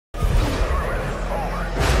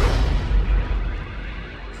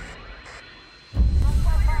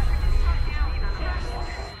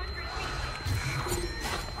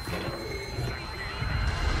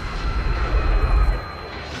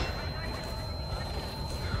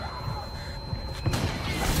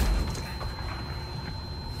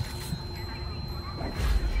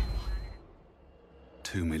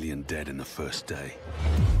2 million dead in the first day.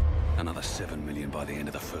 Another 7 million by the end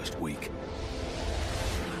of the first week.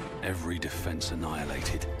 Every defense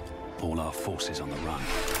annihilated. All our forces on the run.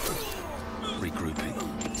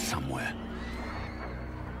 Regrouping somewhere.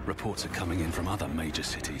 Reports are coming in from other major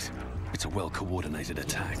cities. It's a well-coordinated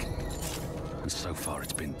attack. And so far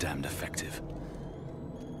it's been damned effective.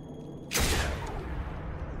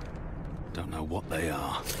 Don't know what they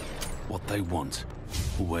are, what they want,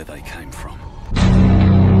 or where they came from.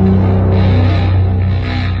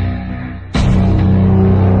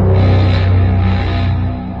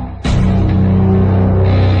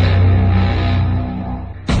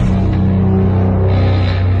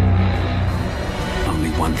 Only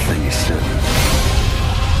one thing is certain.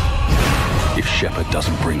 If Shepard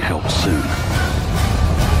doesn't bring help soon,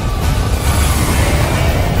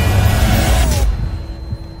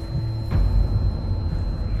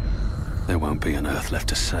 there won't be an Earth left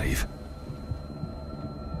to save.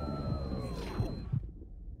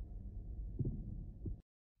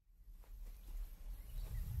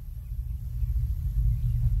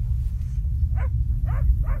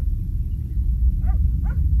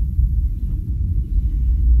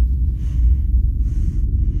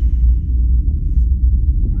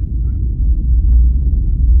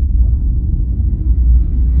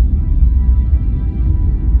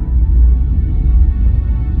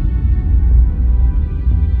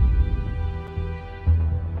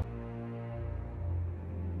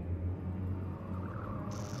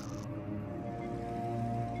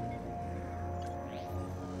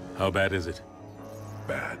 How bad is it?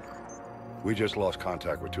 Bad. We just lost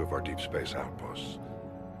contact with 2 of our deep space outposts.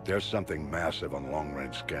 There's something massive on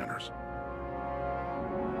long-range scanners.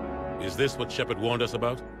 Is this what Shepard warned us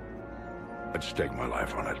about? I'd stake my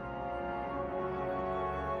life on it.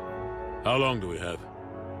 How long do we have?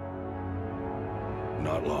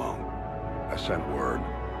 Not long. I sent word.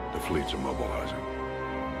 The fleet's immobilizing.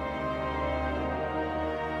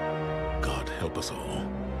 God help us all.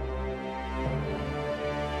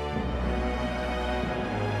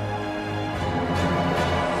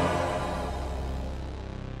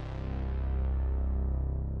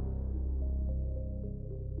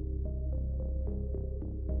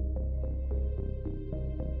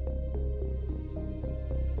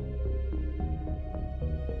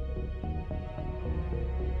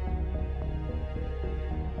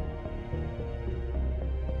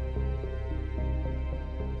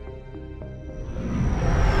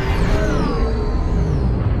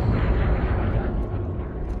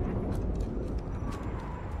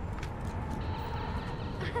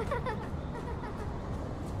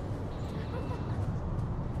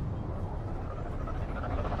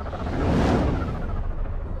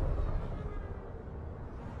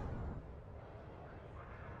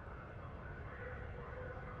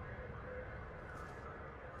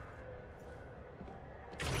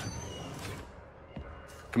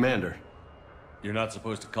 Commander. You're not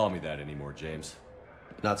supposed to call me that anymore, James.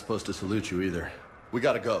 Not supposed to salute you either. We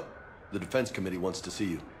gotta go. The Defense Committee wants to see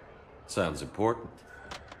you. Sounds important.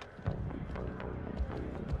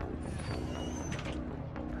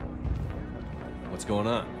 What's going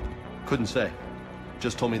on? Couldn't say.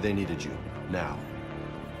 Just told me they needed you. Now.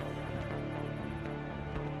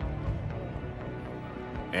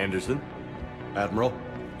 Anderson? Admiral?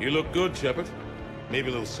 You look good, Shepard. Maybe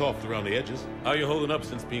a little soft around the edges. How you holding up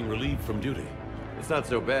since being relieved from duty? It's not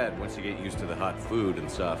so bad once you get used to the hot food and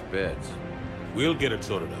soft beds. We'll get it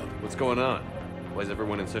sorted out. What's going on? Why is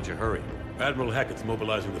everyone in such a hurry? Admiral Hackett's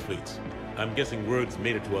mobilizing the fleets. I'm guessing word's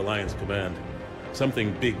made it to Alliance Command.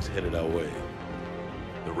 Something big's headed our way.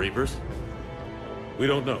 The Reapers? We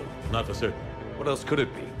don't know. Not for certain. What else could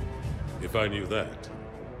it be? If I knew that.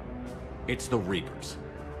 It's the Reapers.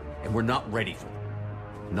 And we're not ready for them.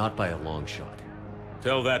 Not by a long shot.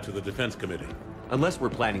 Tell that to the Defense Committee. Unless we're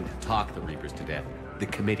planning to talk the Reapers to death, the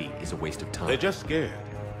committee is a waste of time. They're just scared.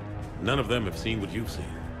 None of them have seen what you've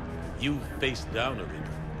seen. You faced down a Reaper.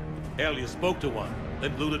 Hell, you spoke to one,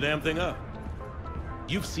 then blew the damn thing up.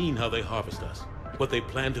 You've seen how they harvest us, what they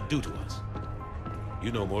plan to do to us.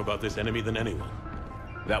 You know more about this enemy than anyone.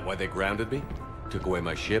 That why they grounded me? Took away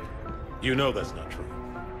my ship? You know that's not true.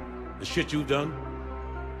 The shit you've done,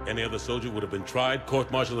 any other soldier would have been tried,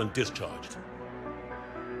 court-martialed, and discharged.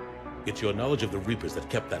 It's your knowledge of the Reapers that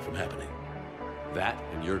kept that from happening. That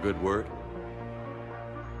and your good word?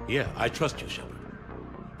 Yeah, I trust you, Shepard.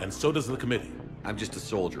 And so does the committee. I'm just a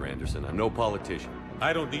soldier, Anderson. I'm no politician.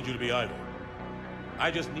 I don't need you to be either. I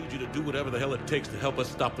just need you to do whatever the hell it takes to help us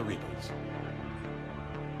stop the Reapers.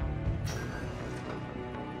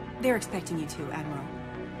 They're expecting you to, Admiral.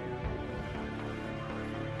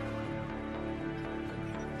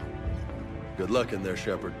 Good luck in there,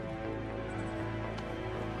 Shepard.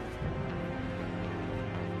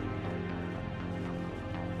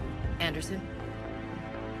 Anderson?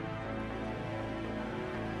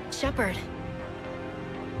 Shepard.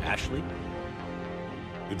 Ashley?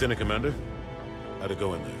 Lieutenant Commander? How'd it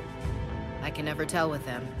go in there? I can never tell with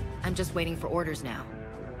them. I'm just waiting for orders now.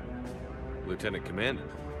 Lieutenant Commander?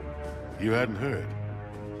 You hadn't heard?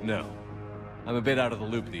 No. I'm a bit out of the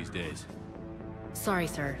loop these days. Sorry,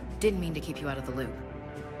 sir. Didn't mean to keep you out of the loop.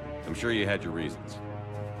 I'm sure you had your reasons.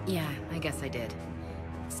 Yeah, I guess I did.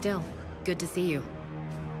 Still, good to see you.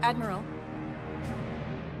 Admiral,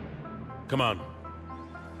 Come on.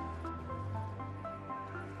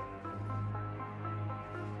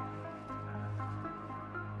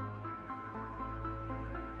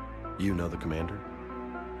 You know the commander?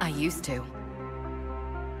 I used to.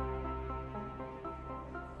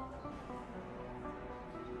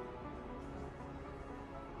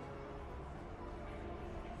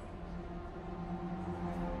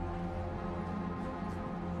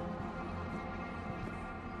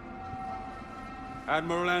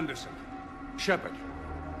 Admiral Anderson. Shepard.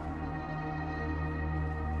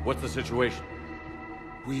 What's the situation?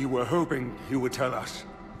 We were hoping you would tell us.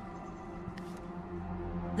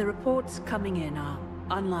 The reports coming in are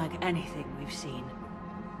unlike anything we've seen.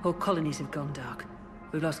 Whole colonies have gone dark.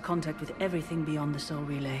 We've lost contact with everything beyond the Sol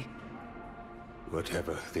Relay.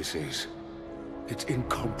 Whatever this is, it's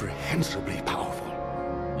incomprehensibly powerful.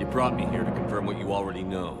 You brought me here to confirm what you already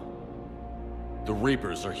know. The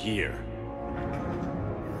Reapers are here.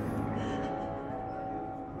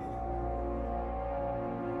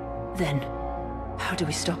 Then, how do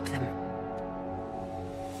we stop them?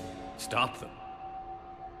 Stop them.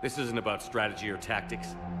 This isn't about strategy or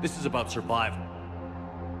tactics. This is about survival.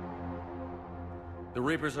 The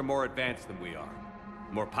Reapers are more advanced than we are.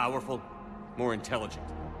 More powerful, more intelligent.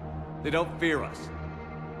 They don't fear us.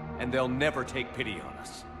 And they'll never take pity on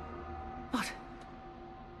us. But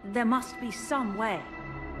there must be some way.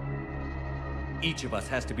 Each of us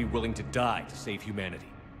has to be willing to die to save humanity.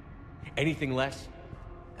 Anything less,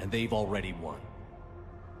 and they've already won.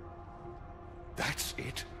 That's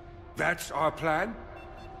it? That's our plan?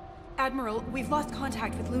 Admiral, we've lost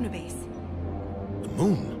contact with Luna Base. The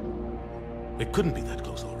moon? It couldn't be that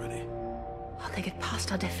close already. How'd they get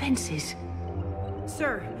past our defenses?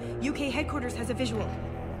 Sir, UK headquarters has a visual.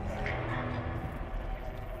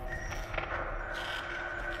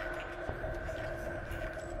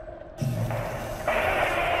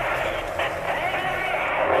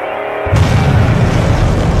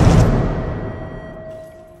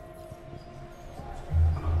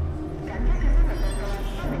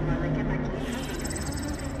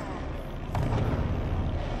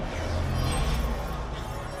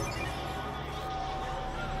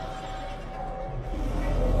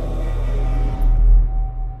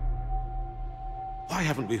 Why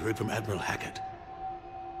haven't we heard from Admiral Hackett?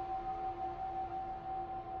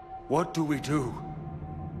 What do we do?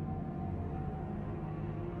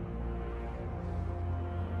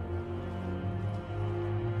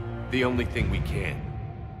 The only thing we can.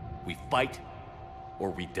 We fight, or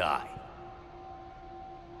we die.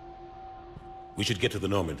 We should get to the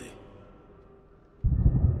Normandy.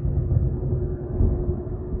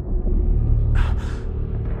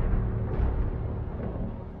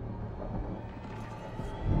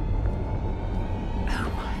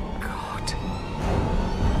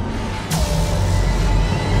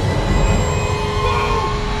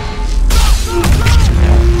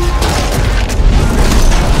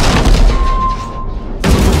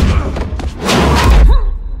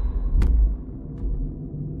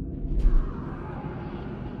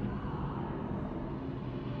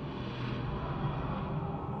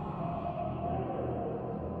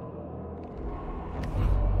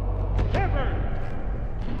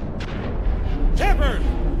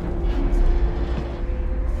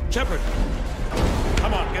 Shepard!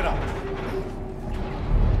 Come on, get up.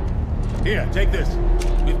 Here, take this.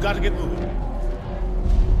 We've got to get moving.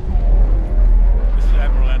 This is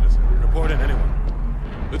Admiral Anderson. Report in,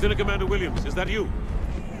 anyone. Lieutenant Commander Williams, is that you?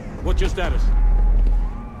 What's your status?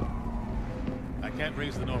 I can't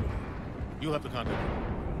raise the Normandy. You'll have to contact me.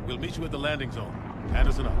 We'll meet you at the landing zone.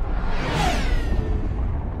 Anderson up.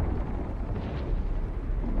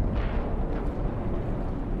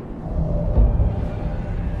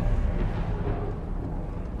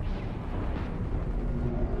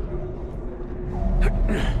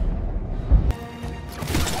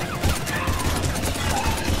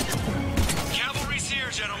 Cavalry's here,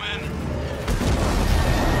 gentlemen.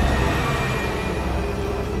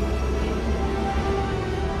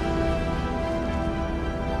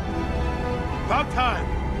 About time.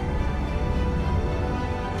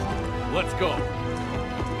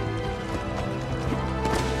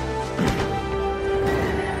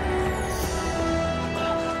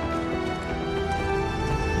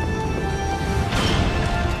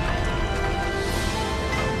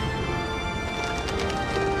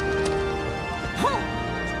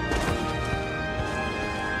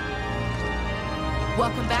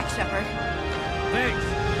 Welcome back, Shepard. Thanks.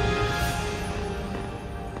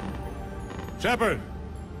 Shepard!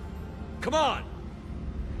 Come on!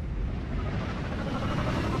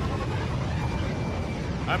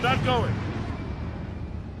 I'm not going.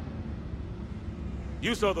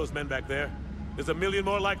 You saw those men back there. There's a million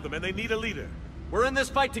more like them, and they need a leader. We're in this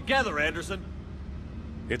fight together, Anderson.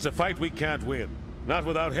 It's a fight we can't win. Not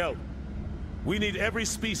without help. We need every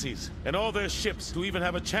species, and all their ships, to even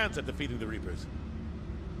have a chance at defeating the Reapers.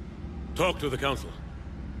 Talk to the Council.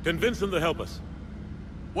 Convince them to help us.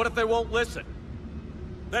 What if they won't listen?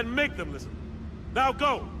 Then make them listen. Now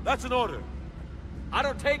go! That's an order. I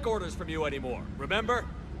don't take orders from you anymore, remember?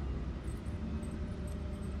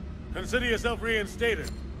 Consider yourself reinstated,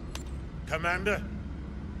 Commander.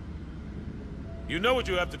 You know what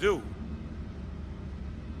you have to do.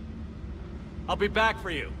 I'll be back for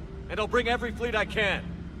you, and I'll bring every fleet I can.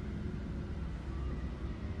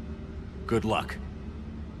 Good luck.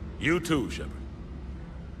 You too, Shepard.